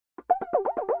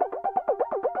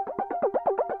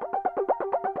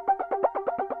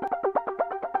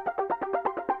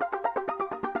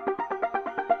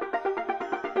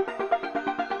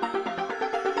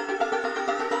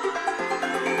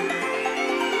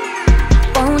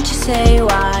Won't you say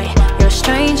why you're a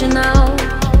stranger now?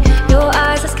 Your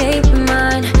eyes escaping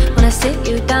mine when I sit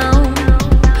you down.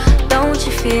 Don't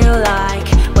you feel like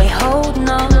we're holding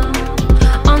on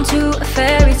onto a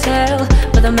fairy tale,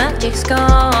 but the magic's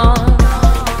gone?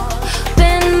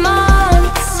 Been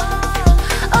months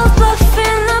of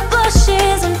bluffing the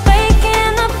bushes and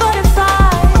faking the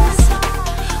butterflies.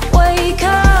 Wake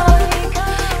up,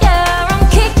 yeah, I'm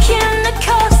kicking the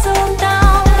castle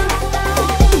down.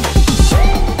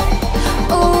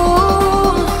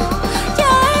 Ooh,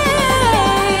 yeah,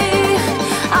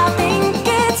 I think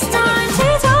it's time to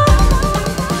talk.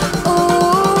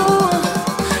 Ooh,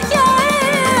 yeah,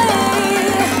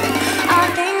 I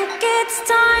think it's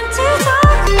time to talk.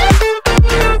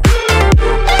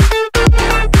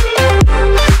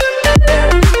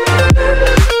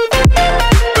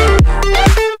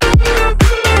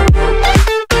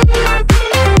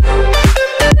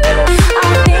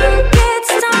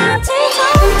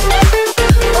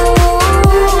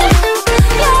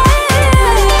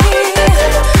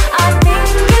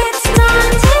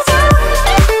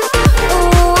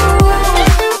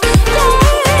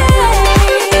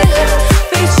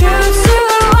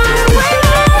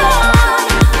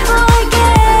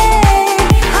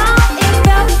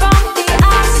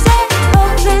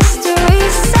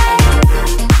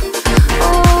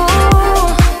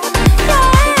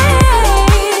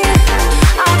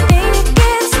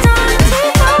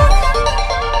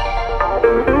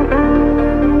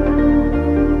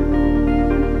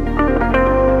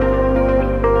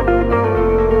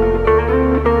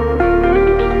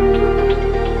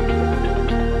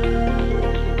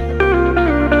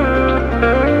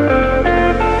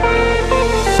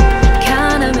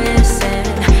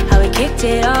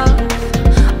 It off,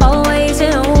 always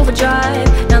in overdrive.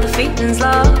 Now the feeling's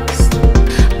lost,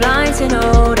 blind to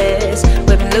notice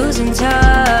we've been losing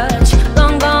touch.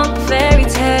 Long gone fairy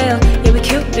tale, yeah, we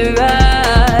killed the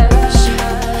rush.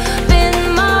 Been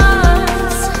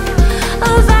months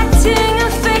of acting a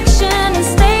fiction and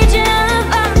staging a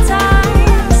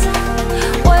Valentine's.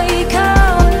 Wake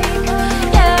up,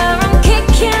 yeah, I'm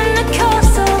kicking the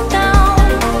castle down.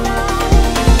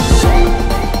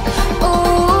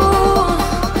 Ooh,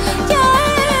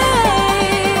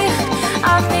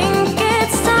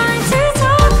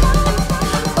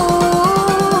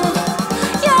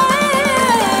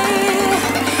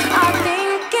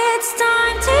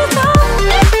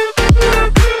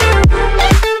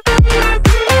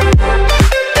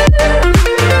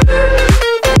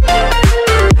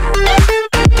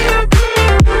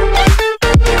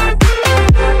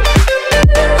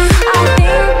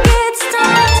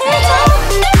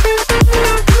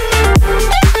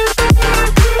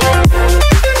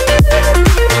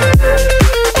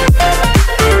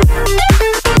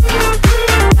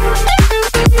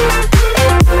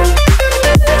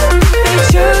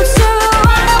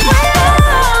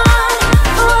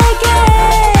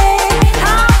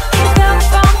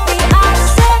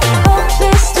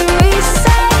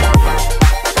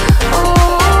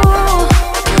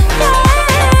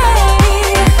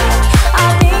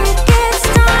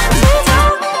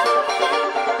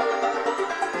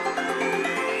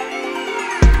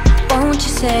 won't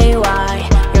you say why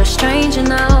you're a stranger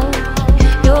now?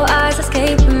 Your eyes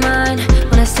escaping mine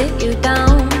when I sit you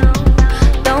down.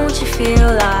 Don't you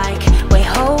feel like we're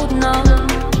holding on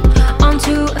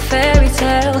onto a fairy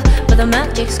tale, but the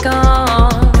magic's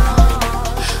gone?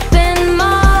 Been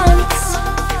months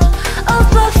of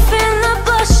bluffing the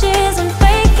bushes and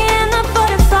faking the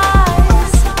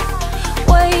butterflies.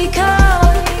 Wake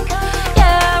up,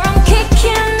 yeah, I'm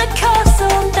kicking the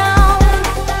castle down.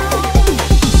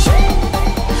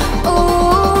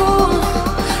 Ooh,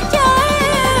 yeah,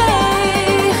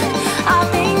 I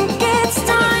think it's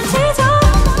time to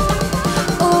talk.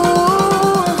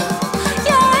 Ooh,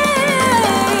 yeah,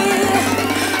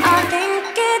 I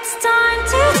think it's time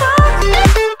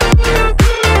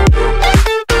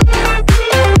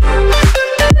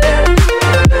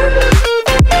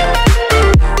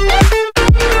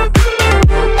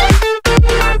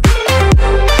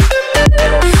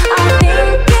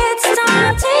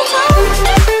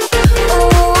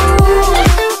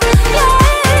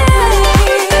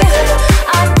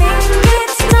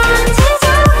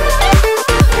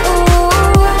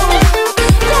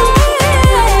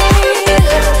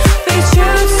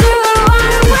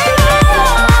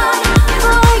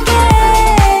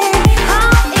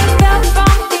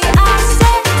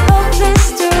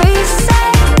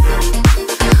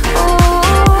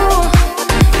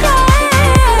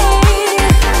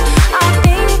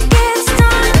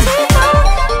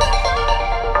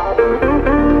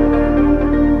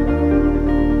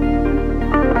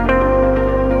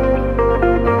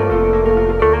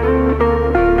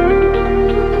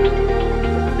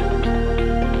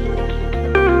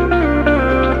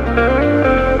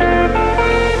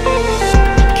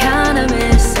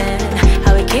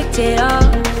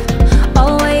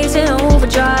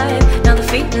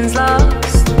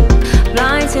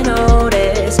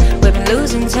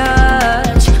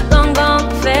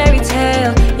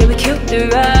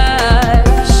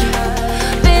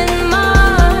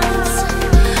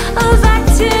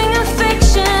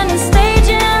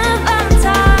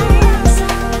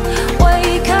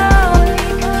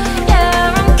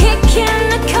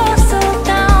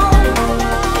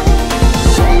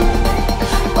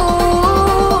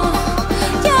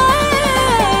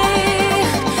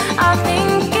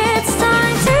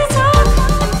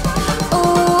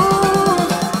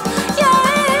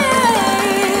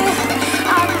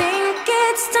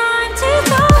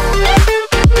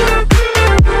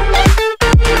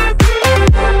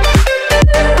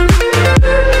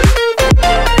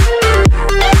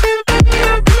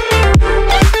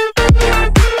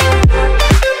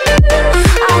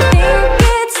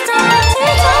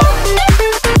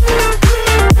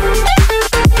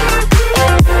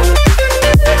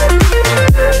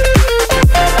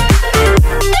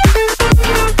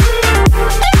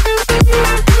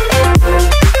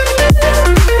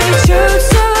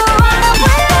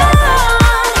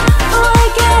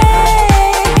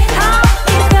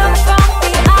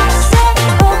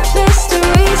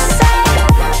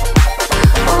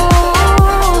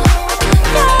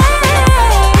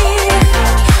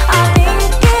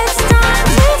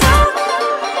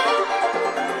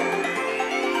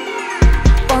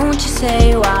Won't you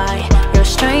say why you're a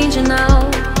stranger now?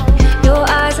 Your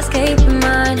eyes escaping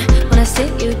mine when I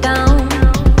sit you down.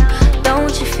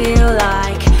 Don't you feel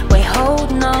like we're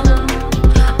holding on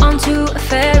onto a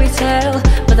fairy tale,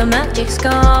 but the magic's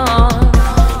gone?